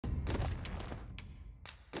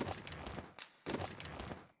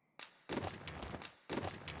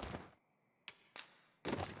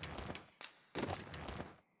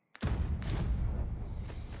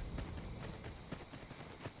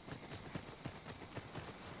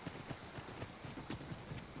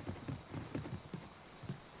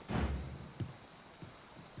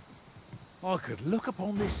I could look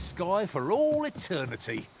upon this sky for all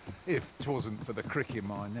eternity, if 'twasn't for the crick in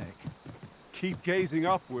my neck. Keep gazing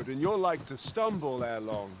upward and you're like to stumble ere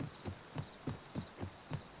long.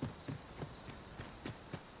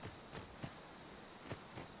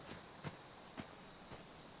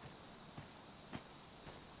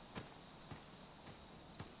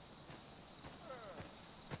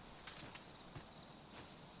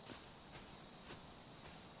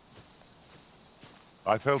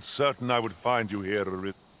 I felt certain I would find you here,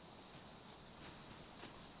 Arit.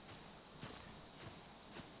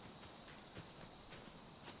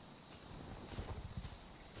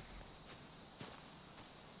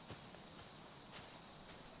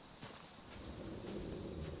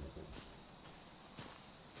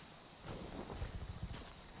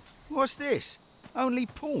 What's this? Only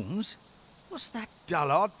pawns? What's that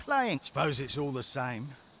dullard playing? Suppose it's all the same.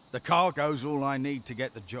 The cargo's all I need to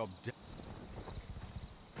get the job done.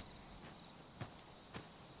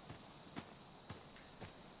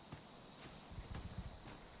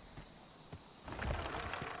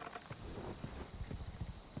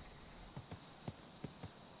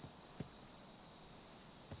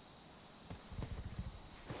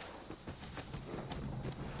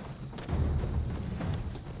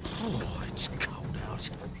 Oh, it's cold out.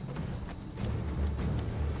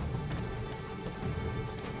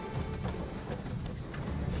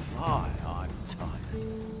 Fie, I'm tired.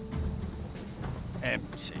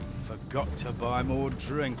 Empty. Forgot to buy more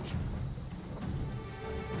drink.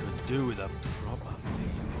 Could do with a proper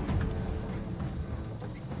meal.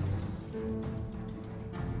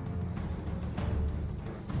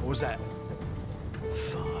 What was that?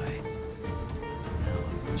 Fie. Now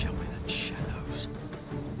I'm jumping at shadows.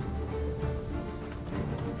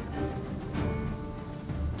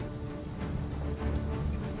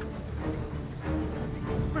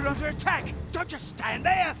 We're under attack! Don't just stand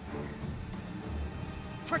there!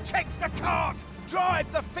 Protect the cart!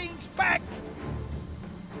 Drive the fiends back!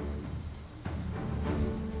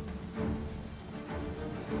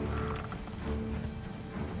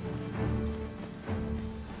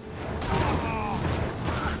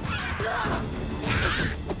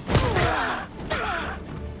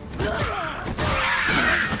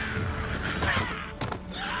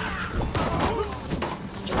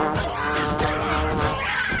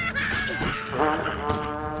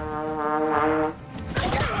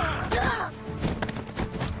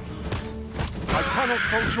 I cannot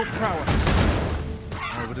fault your prowess.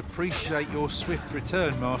 I would appreciate your swift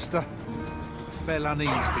return, Master. Fell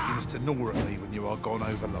unease begins to gnaw at me when you are gone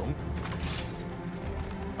over long.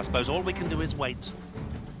 I suppose all we can do is wait.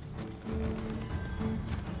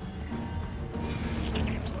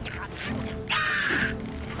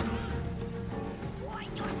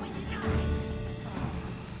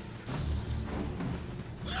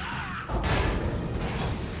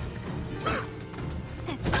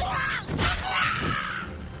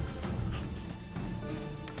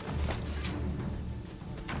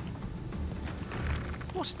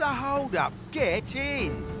 What's the hold-up? Get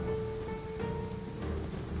in!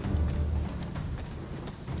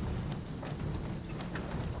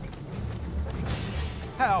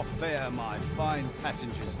 How fare my fine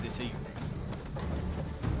passengers this evening?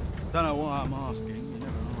 Don't know why I'm asking, you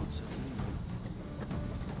never answer.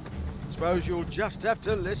 Suppose you'll just have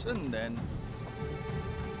to listen then.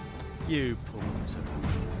 You pawns are a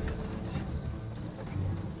queer lot.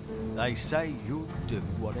 They say you'll do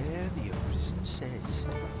whatever the arisen says.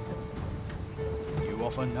 You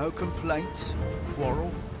offer no complaint,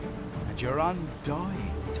 quarrel, and you're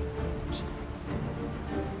undying to want.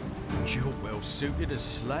 You're well suited as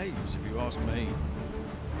slaves, if you ask me.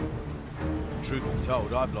 Truth be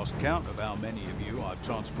told, I've lost count of how many of you I've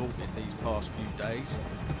transported these past few days.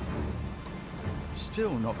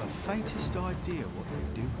 Still not the faintest idea what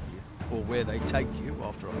they do with you, or where they take you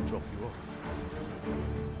after I drop you off.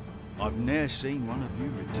 I've ne'er seen one of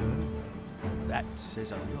you return. That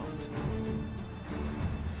says a lot.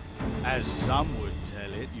 As some would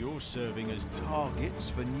tell it, you're serving as targets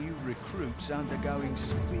for new recruits undergoing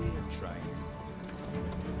spear training.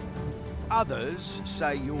 Others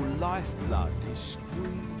say your lifeblood is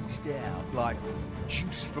squeezed out like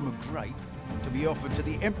juice from a grape to be offered to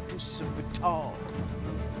the Empress of Batal.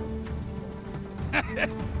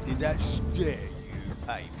 Did that scare you,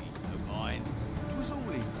 baby? No mind. It was all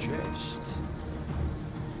in jest.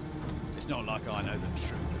 It's not like I know the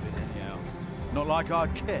truth of it anyhow. Not like I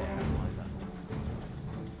care either.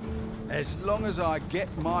 As long as I get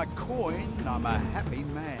my coin, I'm a happy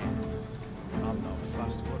man. I'm not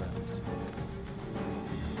fussed what happens to me.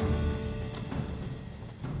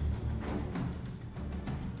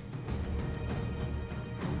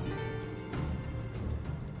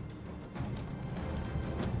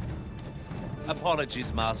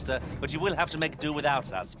 Apologies, Master, but you will have to make do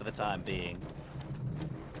without us for the time being.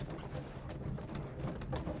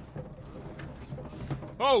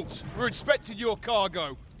 Halt! We're expecting your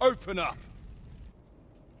cargo. Open up.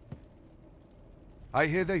 I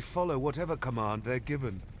hear they follow whatever command they're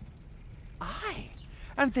given. Aye,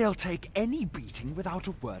 and they'll take any beating without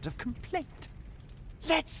a word of complaint.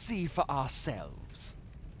 Let's see for ourselves.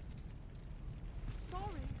 Sorry,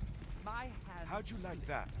 my hands... How'd you like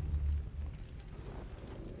that?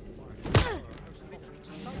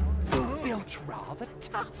 Built rather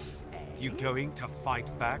tough, eh? You going to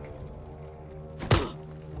fight back?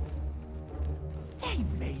 They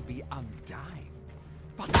may be undying,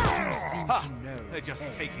 but they do seem to know. They're just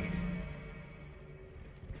taking it.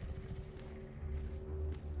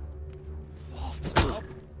 What a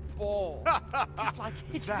ball! Just like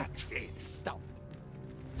hitting That's it. stump.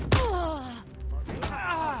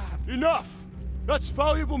 Enough! That's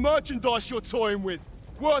valuable merchandise you're toying with.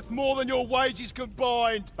 Worth more than your wages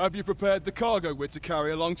combined. Have you prepared the cargo we're to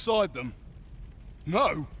carry alongside them?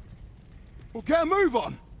 No? Well, get a move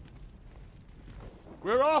on.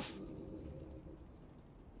 We're off.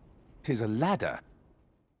 'Tis a ladder.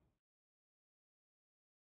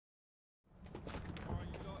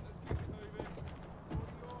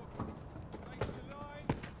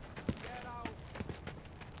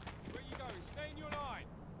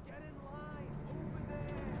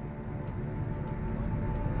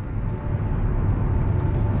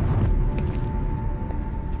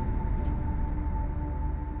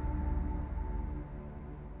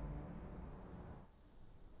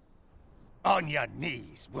 On your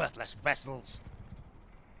knees, worthless vessels.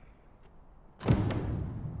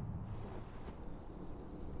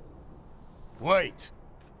 Wait,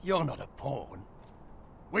 you're not a pawn.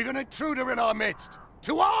 We've an intruder in our midst.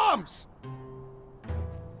 To arms!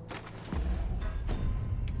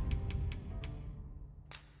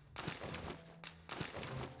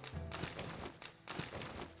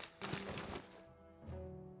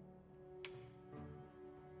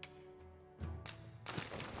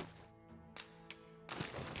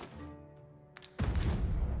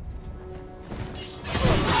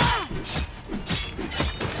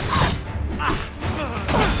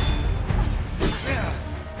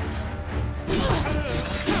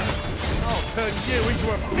 Turn you into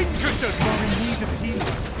a pincushion! You're in need of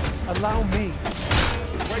healing. Allow me.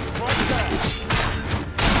 Wait right there!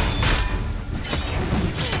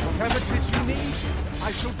 Whatever 'tis you need,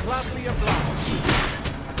 I shall gladly oblige.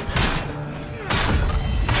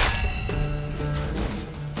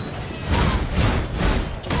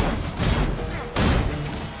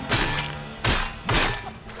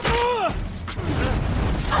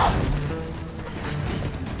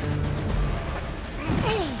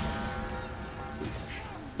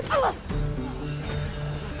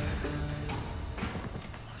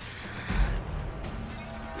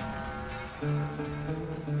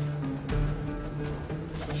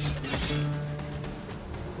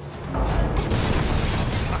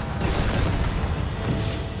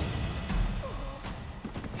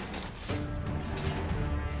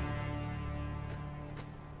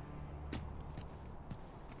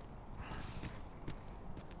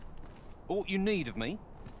 Aught you need of me?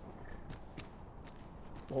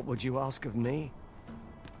 What would you ask of me?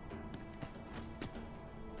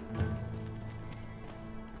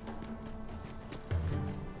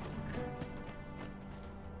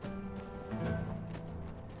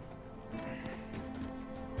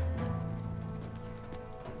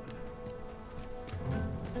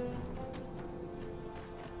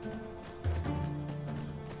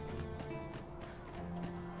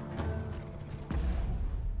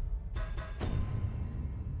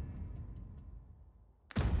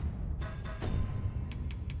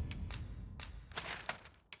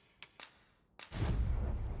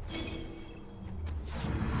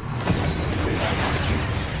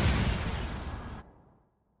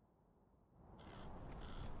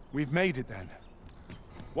 We've made it then.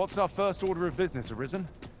 What's our first order of business, Arisen?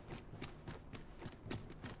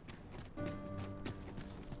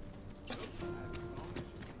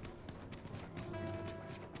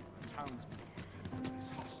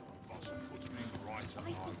 Why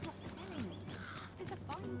is this not selling? Tis a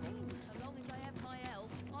fine thing. So long as I have my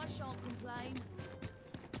health, I shan't complain.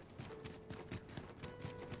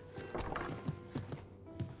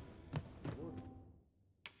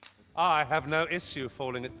 I have no issue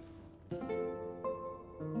falling at...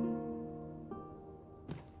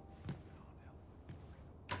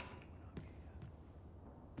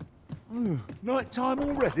 Night time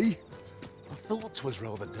already? I thought 'twas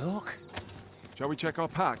rather dark. Shall we check our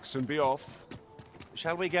packs and be off?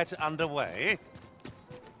 Shall we get underway?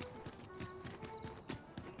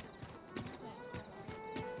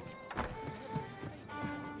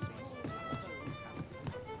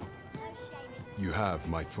 You have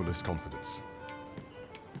my fullest confidence.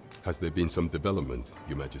 Has there been some development,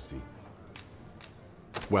 Your Majesty?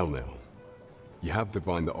 Well now, you have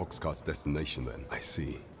divined the Oxcart's destination then, I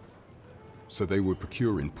see. So they were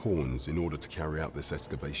procuring pawns in order to carry out this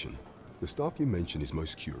excavation. The staff you mention is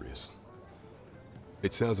most curious.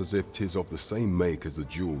 It sounds as if 'tis of the same make as the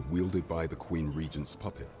jewel wielded by the Queen Regent's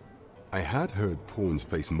puppet. I had heard pawns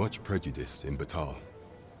face much prejudice in Batal,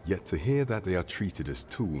 yet to hear that they are treated as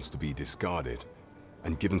tools to be discarded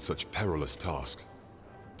and given such perilous tasks,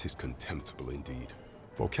 'tis contemptible indeed.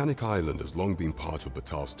 Volcanic Island has long been part of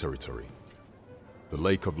Batal's territory. The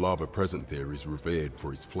lake of lava present there is revered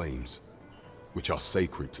for its flames, which are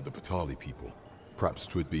sacred to the Batali people. Perhaps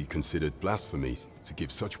 'twould be considered blasphemy to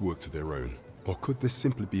give such work to their own. Or could this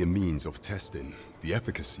simply be a means of testing the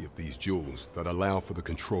efficacy of these jewels that allow for the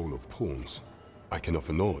control of pawns? I can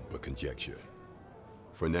offer naught but conjecture.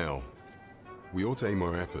 For now, we ought to aim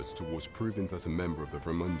our efforts towards proving that a member of the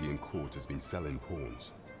Vermundian court has been selling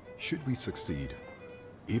pawns. Should we succeed,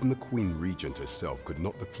 even the Queen Regent herself could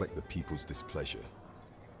not deflect the people's displeasure.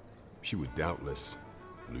 She would doubtless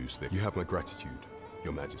lose their... You have my gratitude,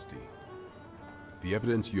 Your Majesty. The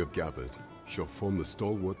evidence you have gathered shall form the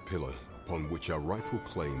stalwart pillar upon which our rightful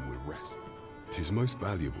claim will rest. 'Tis most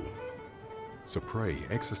valuable, so pray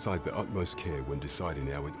exercise the utmost care when deciding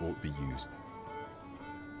how it ought be used.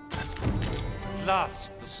 At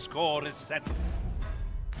last, the score is settled.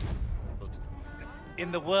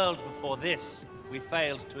 In the world before this, we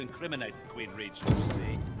failed to incriminate the Queen Regent, you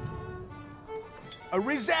see. A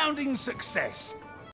resounding success.